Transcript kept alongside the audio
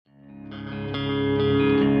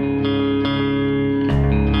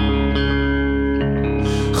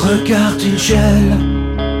Regarde une gel,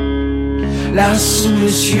 là sous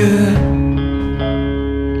mes yeux,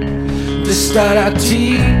 des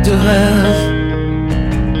stalactites de rêve,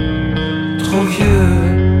 trop vieux.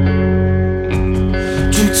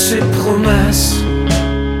 Toutes ces promesses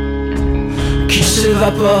qui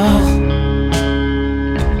s'évaporent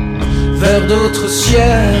vers d'autres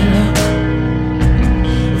ciels,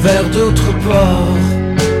 vers d'autres ports.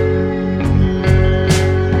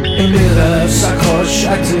 Et mes rêves s'accrochent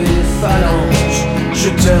à tes phalanges. Je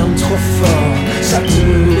t'aime trop fort, ça te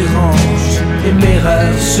dérange. Et mes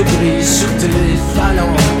rêves se brisent sur tes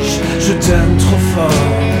phalanges. Je t'aime trop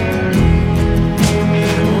fort,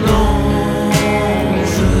 mon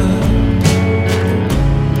ange.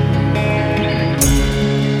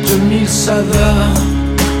 2000 saveurs,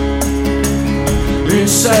 une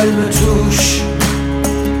seule me touche.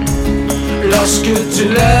 Lorsque tes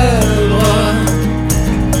lèvres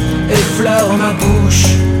effleurent ma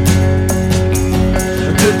bouche,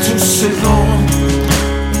 de tous ces vents,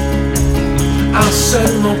 un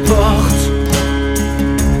seul m'emporte.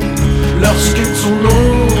 Lorsque ton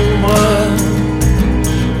ombre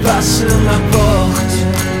passe ma porte,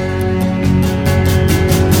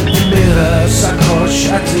 mes rêves s'accrochent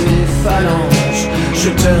à tes phalanges. Je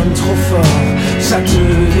t'aime trop fort, ça te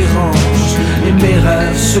dérange. Et mes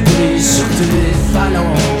rêves se brisent sur tes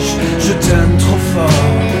phalanges. Je t'aime trop fort,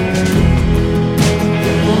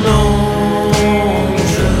 mon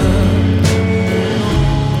ange.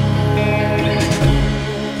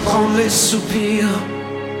 Prends mes soupirs,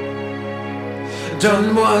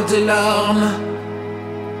 donne-moi des larmes.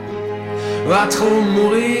 À trop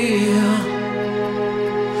mourir,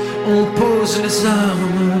 on pose les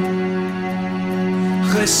armes.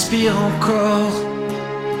 Respire encore,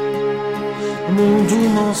 mon doux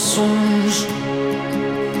mensonge,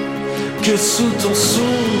 que sous ton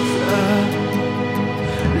souffle,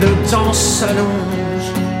 le temps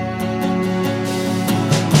s'allonge.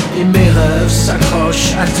 Et mes rêves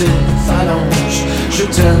s'accrochent à tes phalanges. Je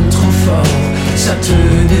t'aime trop fort, ça te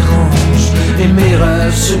dérange. Et mes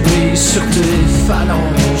rêves se brisent sur tes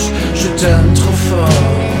phalanges. Je t'aime trop fort.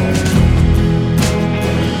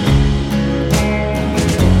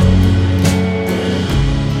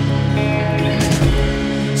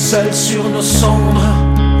 Seul sur nos cendres,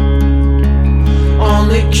 en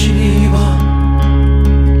équilibre,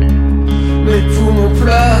 mes poumons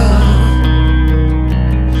pleurent,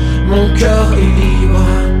 mon cœur est libre.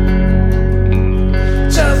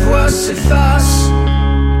 Ta voix s'efface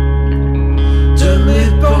de mes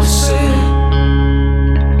pensées.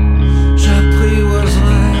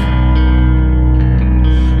 J'apprivoiserai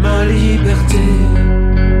ma liberté.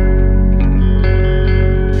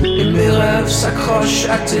 Et mes rêves s'accrochent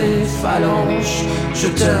à tes phalanges. Je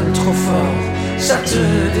t'aime trop fort, ça te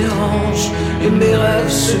dérange. Et mes rêves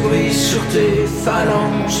se brisent sur tes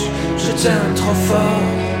phalanges. Je t'aime trop fort.